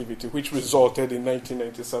police activity, which resulted in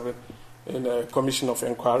 1997 in a commission of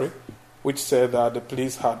inquiry, which said that the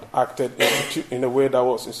police had acted in a way that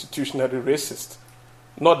was institutionally racist.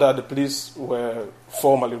 Not that the police were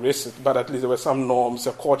formally racist, but at least there were some norms,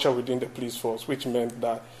 a culture within the police force, which meant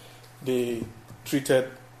that they treated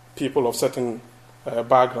people of certain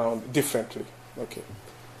background differently.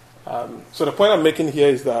 So the point I'm making here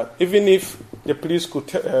is that even if the police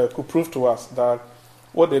could prove to us that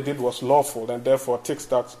what they did was lawful and therefore ticks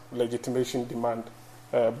that legitimation demand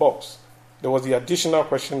box, there was the additional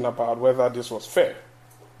question about whether this was fair,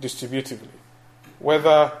 distributively,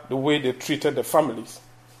 whether the way they treated the families,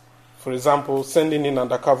 for example, sending in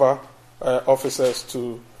undercover officers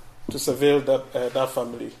to surveil that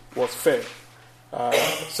family, was fair.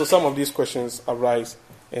 So some of these questions arise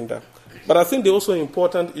in that. But I think the also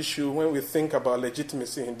important issue when we think about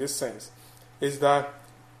legitimacy in this sense is that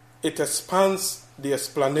it expands the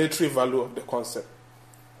explanatory value of the concept.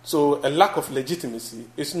 So a lack of legitimacy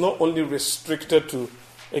is not only restricted to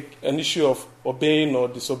an issue of obeying or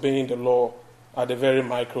disobeying the law at a very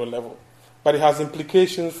micro level, but it has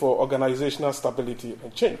implications for organizational stability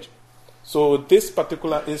and change. So this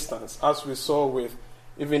particular instance, as we saw with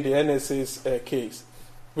even the NSA's case,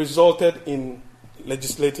 resulted in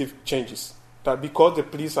legislative changes. That because the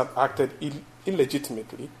police had acted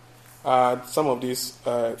illegitimately, some of these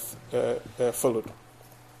followed.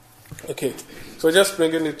 Okay, so just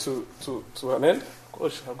bringing it to an end.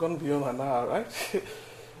 Gosh, I've gone beyond an hour, right?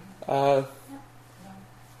 No,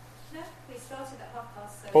 we started at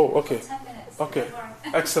past. So okay. 10 minutes. Okay,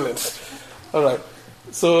 excellent. All right.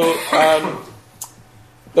 So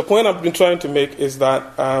the point I've been trying to make is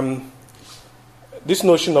that this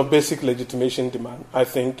notion of basic legitimation demand, I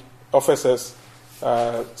think, offers us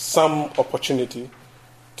some opportunity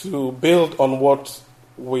to build on what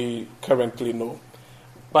we currently know.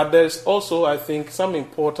 But there's also, I think, some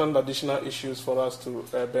important additional issues for us to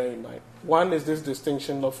bear in mind. One is this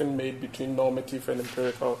distinction often made between normative and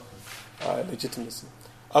empirical legitimacy.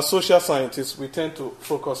 As social scientists, we tend to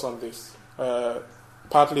focus on this,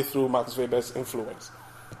 partly through Max Weber's influence,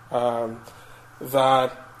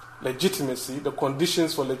 that legitimacy, the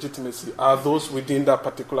conditions for legitimacy, are those within that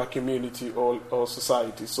particular community or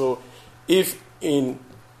society. So if in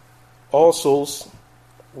All Souls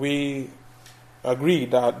we agree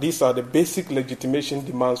that these are the basic legitimation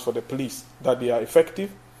demands for the police, that they are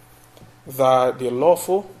effective, that they're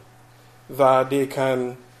lawful, that they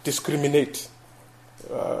can discriminate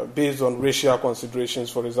based on racial considerations,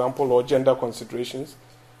 for example, or gender considerations,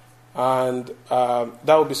 and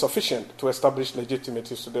that would be sufficient to establish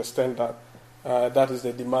legitimacy to the extent that that is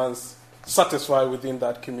the demands satisfied within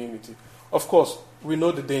that community. Of course, we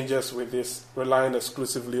know the dangers with this, relying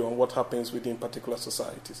exclusively on what happens within particular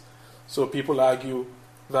societies. So people argue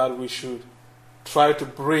that we should try to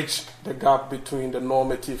bridge the gap between the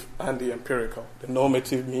normative and the empirical. The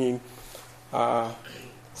normative mean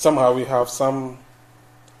somehow we have some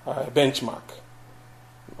benchmark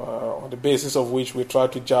on the basis of which we try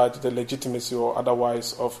to judge the legitimacy or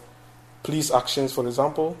otherwise of police actions, for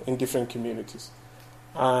example, in different communities.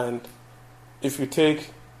 And if you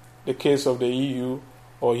take the case of the EU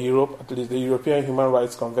or Europe, at least the European Human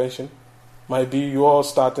Rights Convention, might be your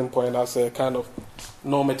starting point as a kind of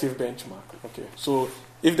normative benchmark. Okay, so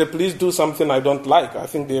if the police do something I don't like, I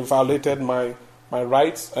think they violated my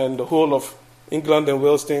rights, and the whole of England and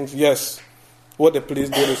Wales thinks, yes, what the police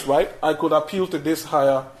did is right. I could appeal to this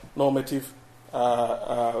higher normative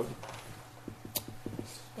power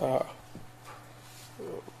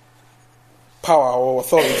or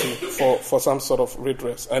authority for some sort of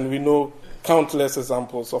redress. And we know countless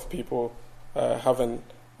examples of people having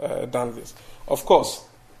done this. Of course,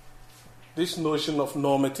 this notion of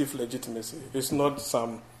normative legitimacy is not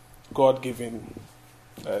some God-given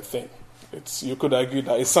thing. You could argue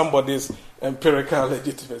that it's somebody's empirical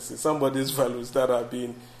legitimacy, somebody's values that are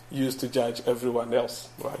being used to judge everyone else,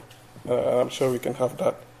 right? I'm sure we can have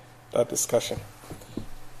that discussion.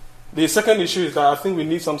 The second issue is that I think we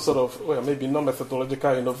need some sort of, well, maybe not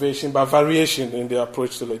methodological innovation, but variation in the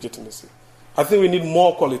approach to legitimacy. I think we need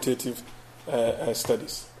more qualitative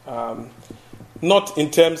studies, not in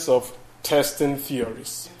terms of testing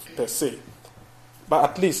theories per se, but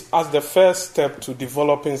at least as the first step to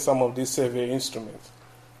developing some of these survey instruments.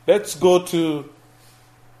 Let's go to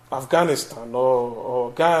Afghanistan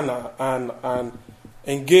or Ghana and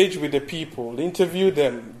engage with the people, interview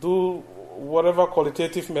them, do whatever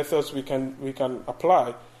qualitative methods we can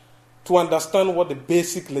apply to understand what the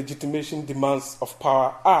basic legitimation demands of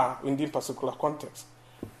power are in this particular context.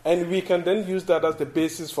 And we can then use that as the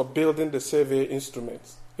basis for building the survey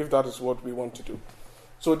instruments, if that is what we want to do.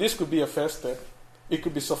 So this could be a first step. It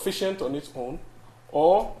could be sufficient on its own,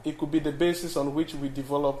 or it could be the basis on which we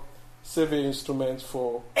develop survey instruments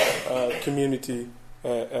for community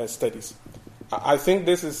studies. I think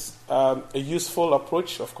this is a useful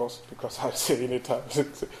approach, of course, because I've said it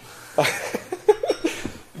times.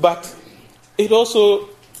 But it also,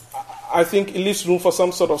 I think, it leaves room for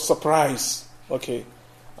some sort of surprise, okay?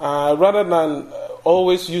 Rather than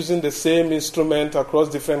always using the same instrument across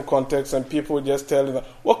different contexts and people just telling us,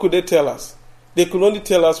 what could they tell us? They could only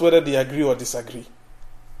tell us whether they agree or disagree,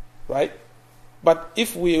 right? But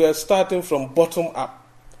if we were starting from bottom up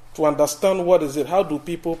to understand what is it, how do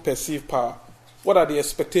people perceive power? What are the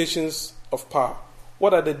expectations of power?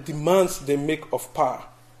 What are the demands they make of power?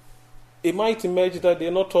 It might emerge that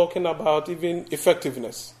they're not talking about even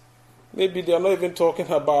effectiveness. Maybe they're not even talking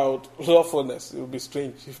about lawfulness. It would be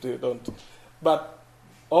strange if they don't.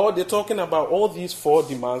 Or they're talking about all these four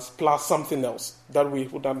demands plus something else that we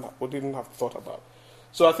didn't have thought about.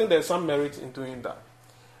 So I think there's some merit in doing that.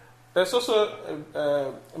 There's also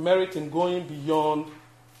a merit in going beyond,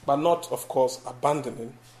 but not, of course,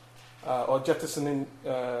 abandoning or jettisoning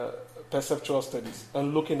perceptual studies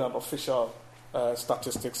and looking at official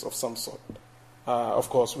statistics of some sort. Of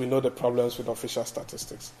course, we know the problems with official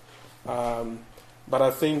statistics. But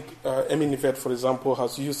I think Emin Nivet, for example,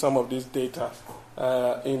 has used some of this data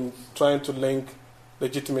in trying to link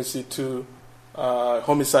legitimacy to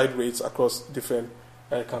homicide rates across different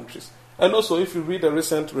countries. And also, if you read a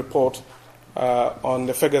recent report on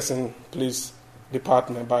the Ferguson Police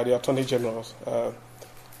Department by the Attorney General,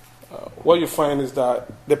 what you find is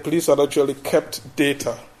that the police had actually kept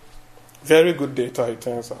data, very good data, it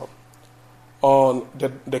turns out, on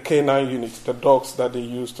the canine unit, the dogs that they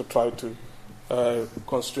use to try to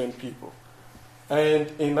constrain people.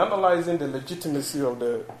 And in analyzing the legitimacy of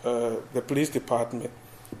the police department,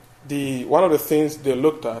 one of the things they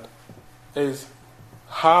looked at is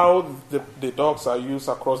how the dogs are used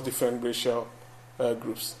across different racial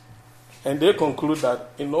groups. And they conclude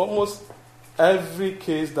that in almost every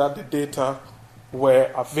case that the data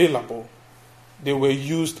were available, they were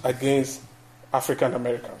used against African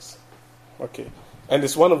Americans. Okay. And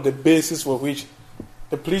it's one of the bases for which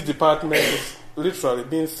the police department is literally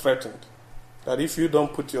being threatened. That if you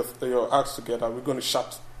don't put your acts together, we're going to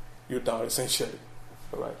shut you down, essentially.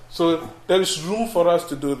 All right. So there is room for us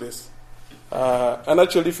to do this. And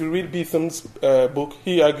actually, if you read Beetham's book,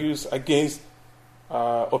 he argues against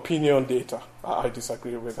opinion data. I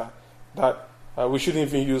disagree with that. That we shouldn't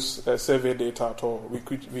even use survey data at all.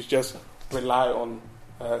 We just rely on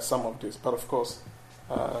some of this. But of course,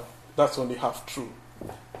 that's only half true.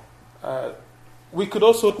 We could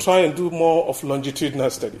also try and do more of longitudinal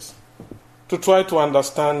studies to try to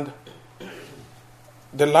understand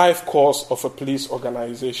the life course of a police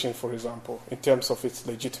organization, for example, in terms of its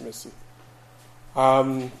legitimacy.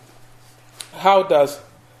 How does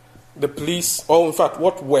the police, or in fact,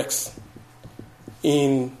 what works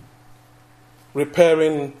in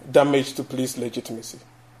repairing damage to police legitimacy?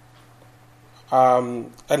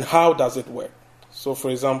 And how does it work? So, for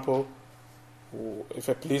example, if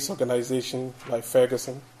a police organization like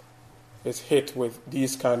Ferguson is hit with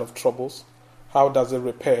these kind of troubles, how does it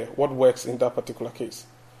repair? What works in that particular case?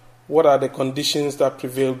 What are the conditions that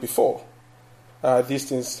prevailed before these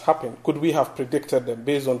things happen? Could we have predicted them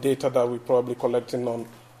based on data that we're probably collecting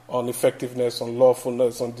on effectiveness, on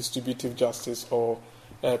lawfulness, on distributive justice, or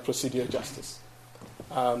procedural justice?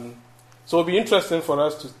 So it'll be interesting for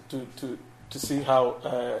us to see how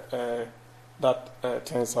that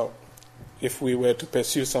turns out if we were to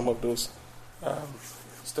pursue some of those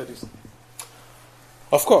studies.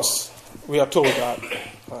 Of course, we are told that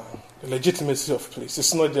the legitimacy of police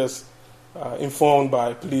is not just informed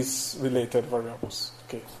by police-related variables.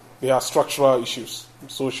 Okay, there are structural issues,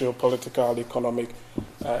 social, political, economic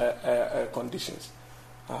conditions.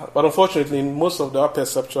 But unfortunately, in most of our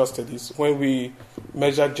perceptual studies, when we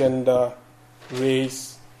measure gender,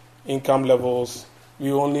 race, income levels,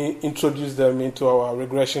 we only introduce them into our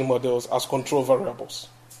regression models as control variables.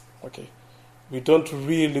 Okay, we don't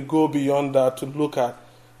really go beyond that to look at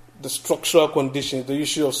the structural conditions, the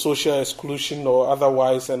issue of social exclusion or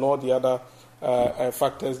otherwise, and all the other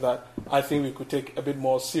factors that I think we could take a bit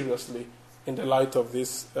more seriously in the light of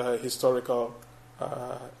this historical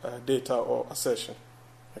data or assertion.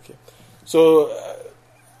 Okay, so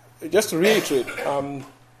just to reiterate,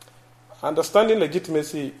 understanding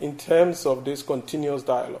legitimacy in terms of this continuous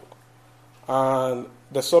dialogue and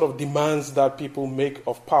the sort of demands that people make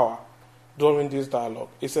of power during this dialogue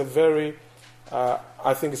is a very,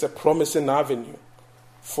 I think it's a promising avenue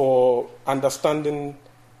for understanding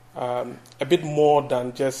a bit more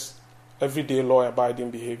than just everyday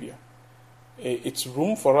law-abiding behavior. It's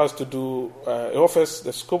room for us to do, it offers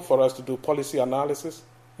the scope for us to do policy analysis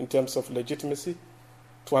in terms of legitimacy,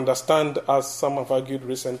 to understand, as some have argued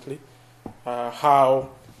recently, how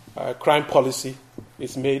crime policy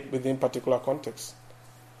is made within particular contexts.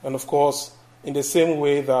 And of course, in the same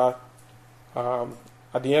way that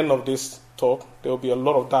at the end of this talk, there will be a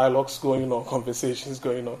lot of dialogues going on, conversations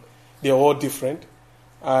going on. They're all different.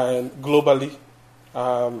 And globally,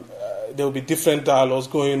 there will be different dialogues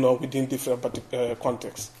going on within different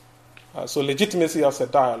contexts. So legitimacy as a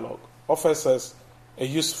dialogue offers us a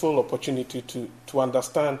useful opportunity to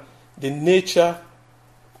understand the nature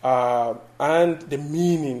and the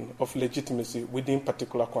meaning of legitimacy within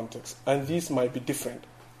particular contexts. And these might be different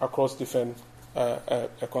across different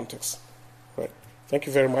contexts. Right. Thank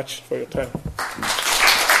you very much for your time.